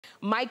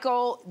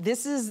Michael,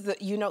 this is the,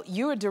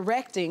 you're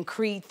directing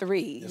Creed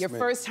 3. Yes, your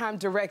first time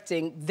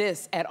directing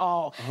this at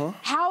all.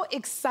 How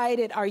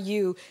excited are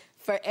you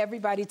for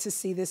everybody to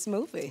see this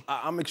movie?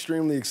 I'm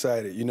extremely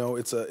excited.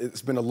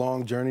 It's been a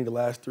long journey the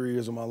last 3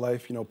 years of my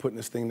life, putting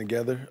this thing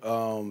together.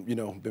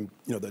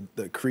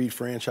 The Creed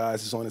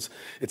franchise is on its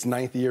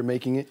 9th year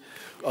making it.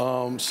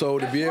 So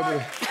to be able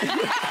to...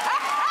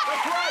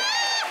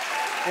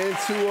 And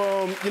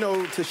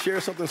to share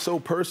something so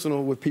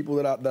personal with people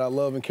that I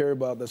love and care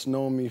about, that's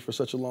known me for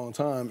such a long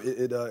time,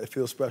 it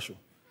feels special.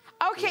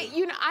 Okay,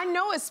 I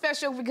know it's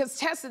special because,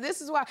 Tessa,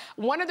 this is why,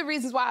 one of the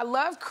reasons why I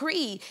love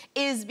Creed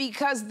is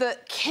because the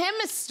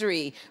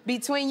chemistry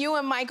between you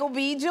and Michael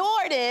B.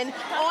 Jordan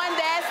on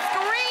that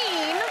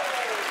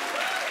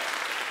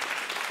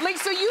screen. Like,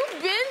 so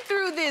you've been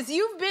through this.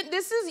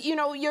 This is,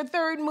 your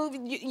third movie,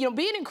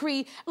 being in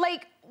Creed.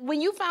 Like, when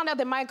you found out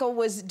that Michael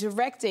was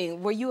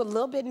directing, were you a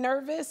little bit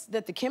nervous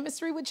that the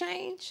chemistry would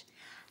change?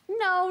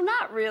 No,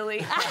 not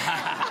really.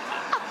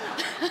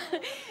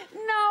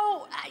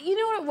 No, you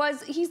know what it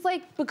was? He's,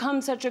 like, become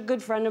such a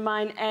good friend of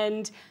mine,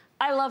 and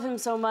I love him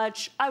so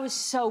much. I was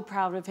so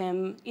proud of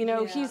him.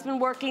 He's been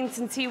working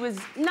since he was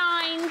 9,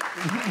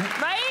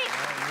 right?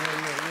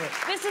 Yeah.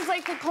 This is,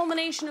 like, the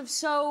culmination of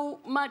so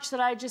much that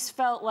I just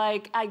felt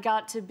like I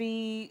got to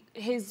be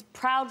his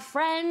proud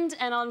friend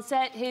and on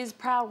set, his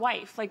proud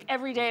wife. Like,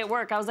 every day at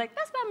work, I was like,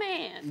 that's my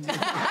man.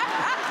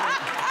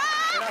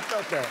 And I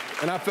felt that.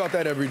 And I felt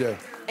that every day.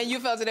 And you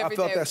felt it every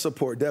day? I felt that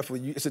support,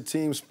 definitely. It's a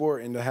team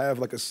sport, and to have,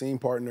 like, a scene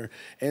partner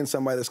and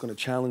somebody that's going to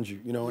challenge you,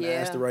 and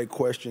ask the right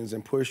questions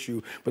and push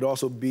you, but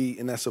also be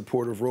in that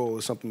supportive role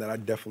is something that I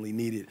definitely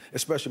needed,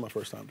 especially my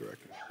first time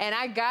directing. And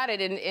I got it,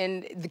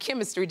 and the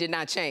chemistry did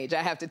not change,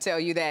 I have to tell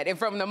you that. And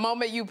from the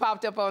moment you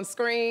popped up on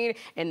screen,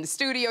 in the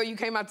studio, you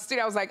came out the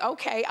studio, I was like,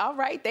 okay, all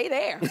right, they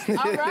there.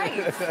 All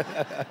right.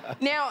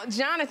 Now,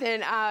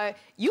 Jonathan,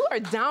 you are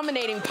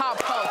dominating pop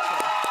culture.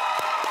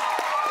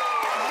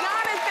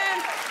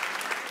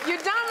 You're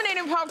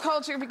dominating pop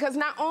culture because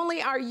not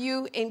only are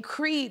you in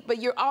Creed,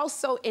 but you're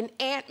also in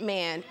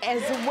Ant-Man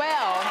as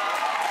well.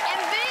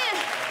 And then,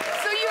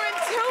 so you're in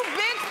 2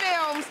 big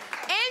films,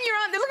 and you're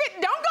on,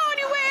 don't go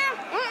anywhere.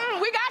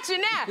 We got you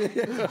now.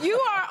 You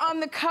are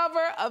on the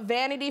cover of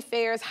Vanity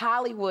Fair's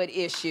Hollywood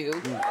issue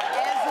as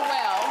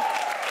well,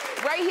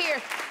 right here.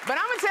 But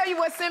I'm gonna tell you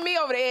what sent me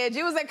over the edge.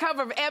 It was that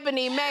cover of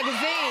Ebony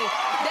magazine.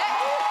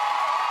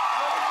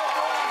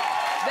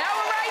 That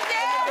one right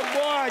there.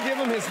 Boy, give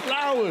him his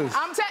flowers.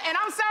 And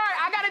I'm sorry,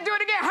 I gotta do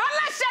it again.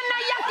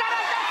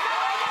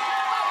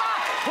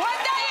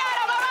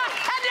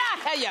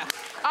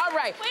 All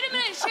right. Wait a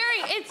minute,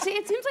 Sherri, it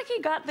seems like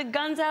he got the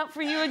guns out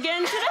for you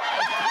again today.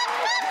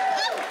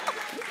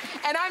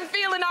 And I'm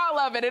feeling all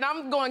of it, and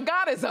I'm going,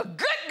 God is a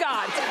good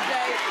God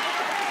today.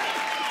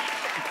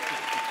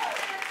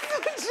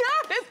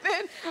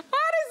 Jonathan,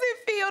 how does it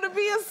feel to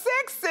be a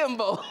sex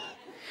symbol?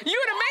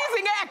 You're an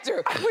amazing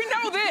actor. We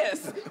know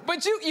this.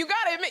 But you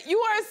gotta admit, you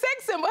are a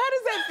sex symbol. How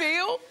does that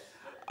feel?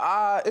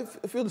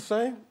 It feels the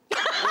same.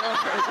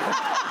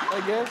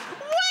 I guess.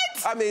 What?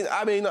 I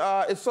mean,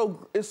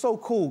 it's so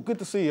cool. Good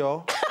to see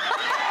y'all.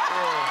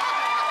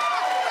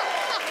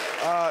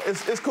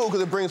 It's cool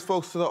because it brings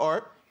folks to the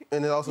art,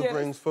 and it also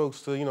brings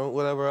folks to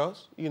whatever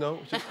else, which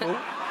is cool.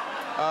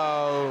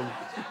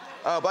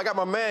 But I got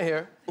my man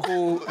here,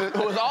 who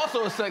is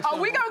also a sex symbol. Oh,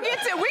 we gonna get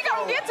to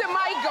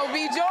Michael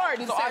B.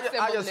 Jordan. So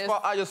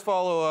I just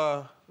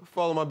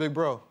follow my big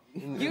bro.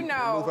 You know.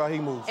 And move how he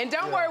moves. And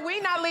don't worry, we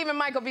not leaving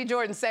Michael B.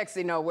 Jordan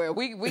sexy nowhere.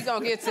 We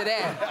gonna get to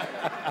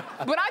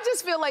that. But I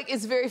just feel like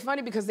it's very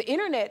funny because the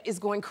internet is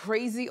going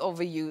crazy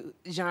over you,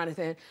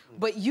 Jonathan,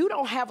 but you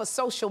don't have a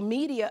social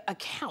media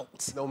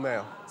account. No,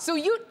 ma'am. So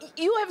you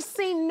have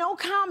seen no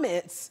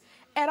comments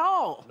at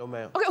all? No,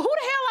 ma'am. Okay, who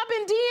the hell I've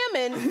been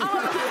DMing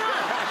all the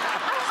time?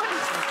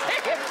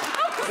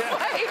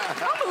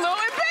 I'm a little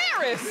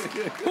embarrassed.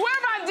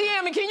 Whoever I'm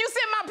DMing, can you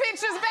send my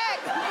pictures back?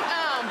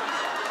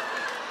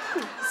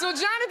 So,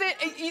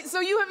 Jonathan, so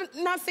you have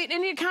not seen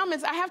any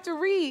comments. I have to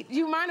read.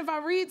 You mind if I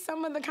read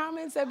some of the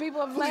comments that people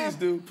have left?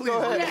 Please do. Please go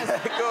ahead. Yes.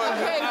 Go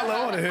ahead. Okay.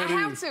 I want to hear these. I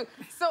have to.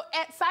 So,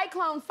 at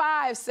Cyclone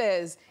 5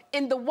 says,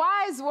 in the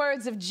wise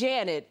words of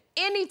Janet,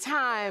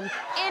 anytime,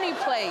 any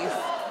place,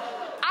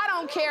 I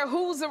don't care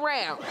who's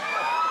around.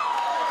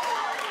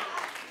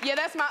 Yeah,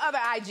 that's my other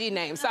IG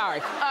name, sorry.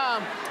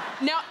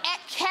 Now, at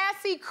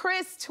Cassie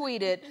Chris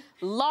tweeted,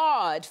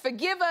 Lord,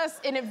 forgive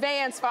us in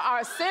advance for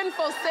our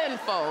sinful.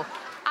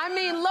 I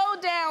mean, low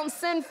down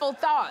sinful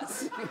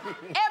thoughts.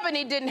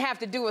 Ebony didn't have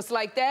to do us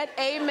like that.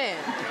 Amen.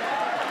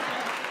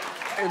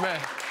 Amen.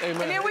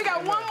 Amen. And then we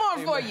got one more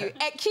for you.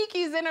 At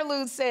Kiki's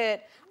Interlude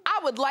said, I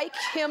would like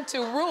him to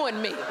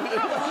ruin me.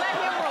 I would let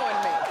him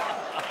ruin me.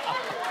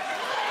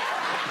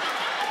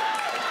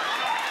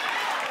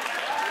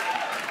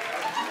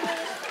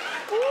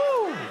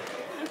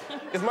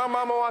 Is my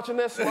mama watching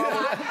this?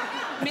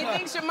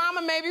 Methinks your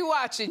mama may be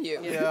watching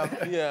you.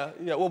 Yeah.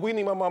 Well, we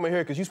need my mama here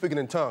because you're speaking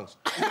in tongues.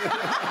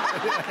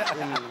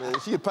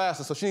 And she a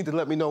pastor, so she needs to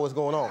let me know what's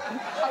going on.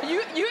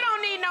 You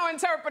don't need no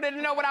interpreter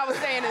to know what I was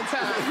saying in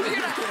tongues. You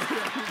know?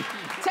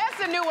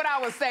 Tessa knew what I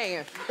was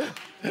saying.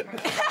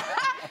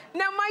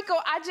 Now,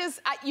 Michael, I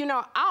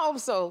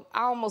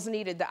almost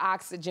needed the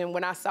oxygen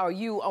when I saw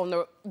you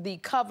on the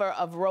cover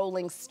of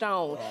Rolling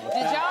Stone.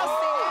 Did y'all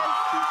see it?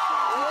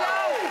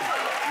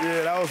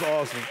 Yeah, that was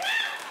awesome.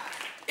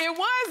 It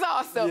was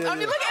awesome. Yeah. I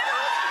mean, look at it.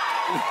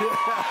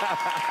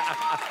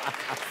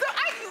 So,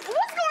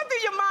 what's going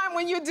through your mind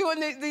when you're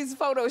doing these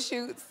photo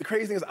shoots? The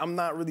crazy thing is I'm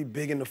not really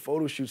big into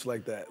photo shoots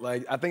like that.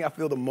 Like, I think I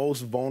feel the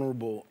most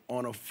vulnerable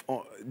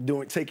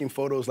taking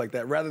photos like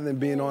that. Rather than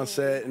being on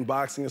set and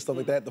boxing and stuff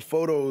like that, the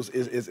photos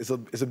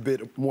is a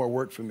bit more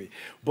work for me.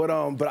 But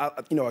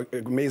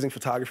amazing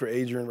photographer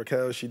Adrienne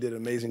Raquel, she did an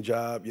amazing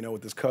job,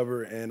 with this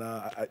cover. And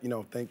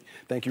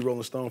thank you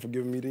Rolling Stone for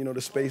giving me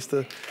the space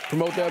to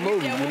promote that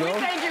movie. Yeah, well,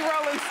 we thank you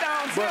Rolling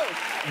Stone too.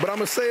 But I'm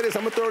gonna say this,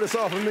 I'm gonna throw this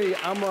off of me.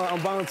 I'm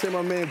volunteering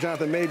my man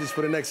Jonathan Majors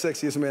for the next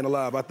sexiest man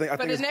alive. I think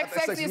the next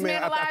sexiest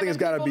man alive. I think it's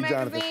gotta be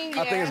Jonathan.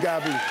 Yeah. I think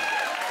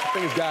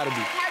it's gotta be.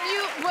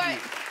 But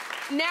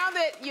now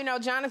that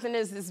Jonathan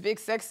is this big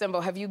sex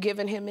symbol, have you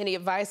given him any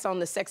advice on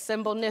the sex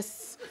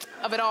symbolness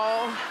of it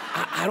all?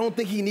 I don't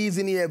think he needs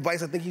any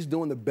advice. I think he's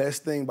doing the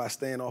best thing by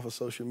staying off of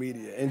social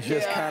media and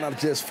just kind of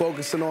just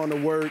focusing on the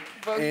work.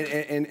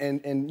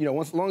 And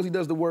as long as he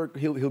does the work,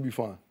 he'll be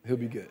fine. He'll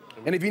be good.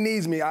 And if he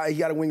needs me, he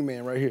got a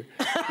wingman right here.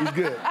 He's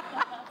good.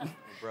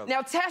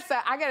 Now,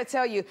 Tessa, I gotta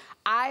tell you,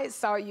 I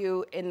saw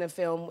you in the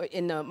film,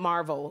 in the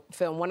Marvel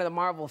film, one of the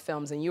Marvel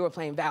films, and you were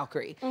playing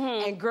Valkyrie.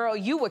 Mm-hmm. And girl,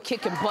 you were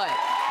kicking butt.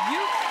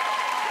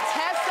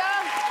 Tessa,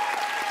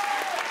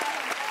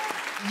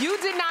 you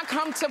did not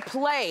come to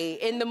play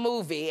in the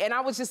movie, and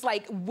I was just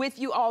like with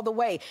you all the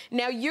way.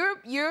 Now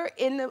you're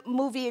in the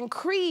movie in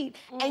Creed,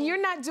 and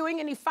you're not doing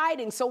any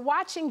fighting. So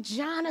watching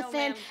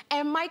Jonathan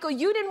and Michael,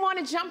 you didn't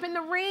want to jump in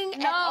the ring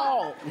at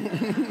all.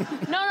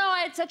 No,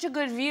 I had such a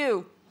good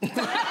view.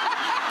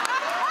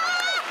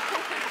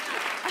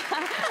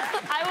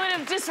 I would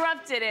have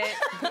disrupted it.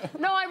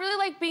 No, I really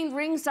like being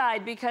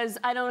ringside because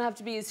I don't have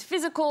to be as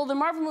physical. The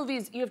Marvel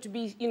movies, you have to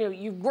be,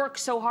 you work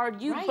so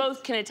hard. You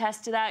both can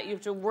attest to that. You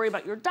have to worry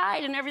about your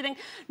diet and everything.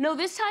 No,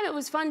 this time it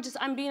was fun.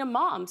 I'm being a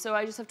mom, so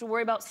I just have to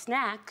worry about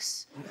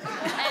snacks.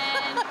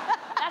 And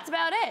that's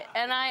about it.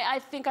 And I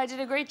think I did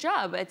a great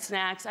job at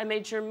snacks. I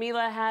made sure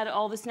Mila had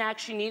all the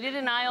snacks she needed,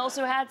 and I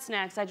also had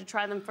snacks. I had to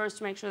try them first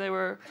to make sure they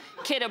were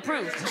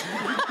kid-approved.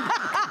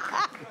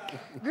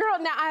 Girl,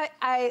 now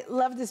I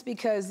love this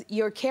because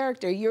your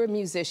character, you're a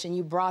musician,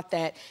 you brought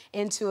that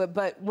into it,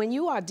 but when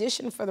you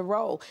auditioned for the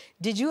role,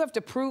 did you have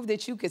to prove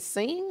that you could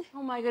sing?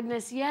 Oh my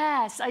goodness,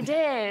 yes, I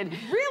did.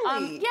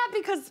 Really? Yeah,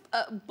 because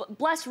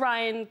bless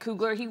Ryan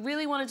Coogler, he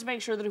really wanted to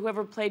make sure that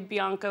whoever played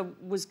Bianca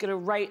was gonna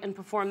write and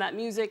perform that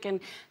music, and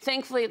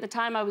thankfully at the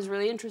time I was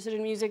really interested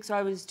in music, so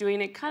I was doing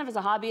it kind of as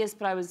a hobbyist,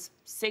 but I was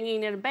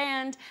singing in a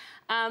band.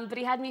 But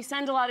he had me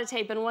send a lot of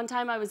tape, and one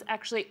time I was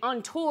actually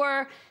on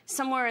tour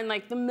somewhere in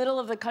the middle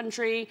of the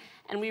country,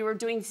 and we were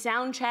doing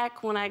sound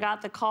check when I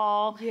got the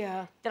call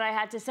that I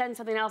had to send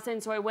something else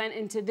in, so I went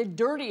into the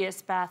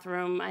dirtiest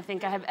bathroom I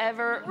think I have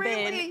ever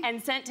been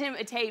and sent him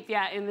a tape,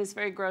 in this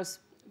very gross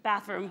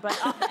bathroom, but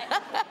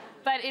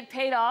it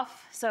paid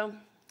off, so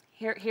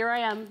here I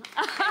am.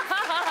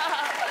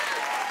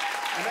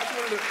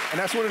 And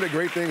that's one of the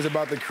great things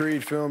about the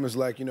Creed film is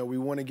we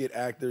want to get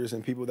actors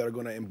and people that are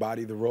going to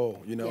embody the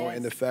role,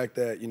 and the fact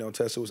that,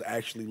 Tessa was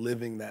actually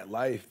living that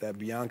life, that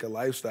Bianca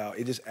lifestyle,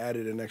 it just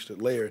added an extra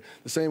layer.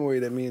 The same way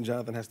that me and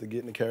Jonathan has to get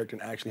in the character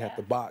and actually have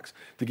to box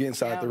to get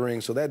inside the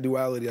ring. So that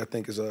duality, I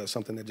think, is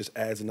something that just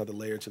adds another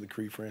layer to the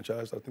Creed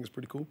franchise. I think it's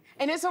pretty cool.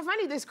 And it's so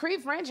funny, this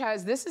Creed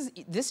franchise, this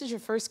is your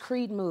first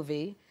Creed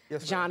movie,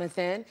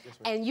 Jonathan,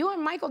 and you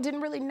and Michael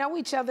didn't really know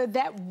each other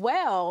that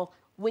well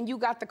when you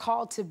got the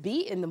call to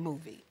be in the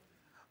movie.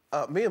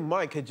 Me and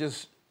Mike had you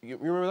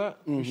remember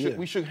that?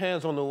 We shook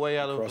hands on the way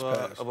out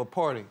of a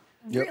party.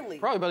 Really?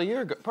 Probably about a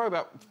year ago, probably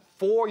about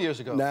 4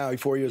 years ago.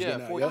 4 years ago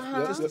now. 4 years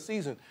ago. Just the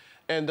season.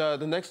 And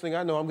the next thing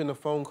I know, I'm getting a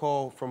phone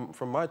call from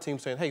my team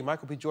saying, hey,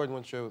 Michael B. Jordan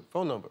wants your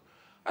phone number.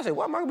 I said,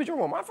 what, Michael B.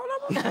 Jordan want my phone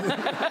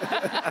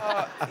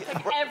number?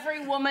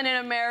 Every woman in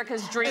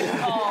America's dream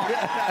call.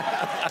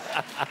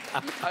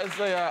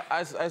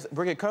 I say,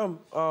 bring it, come.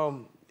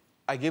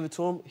 I give it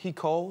to him, he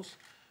calls.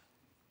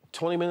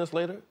 20 minutes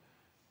later,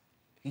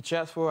 he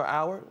chats for an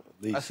hour.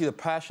 I see the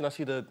passion, I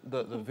see the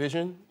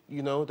vision,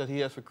 that he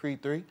has for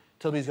Creed 3.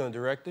 Tell me he's gonna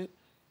direct it.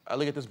 I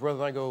look at this brother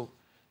and I go,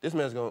 this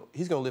man's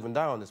he's gonna live and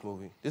die on this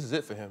movie. This is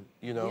it for him,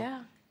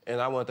 Yeah.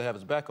 And I wanted to have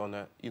his back on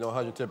that,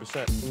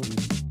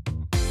 110%.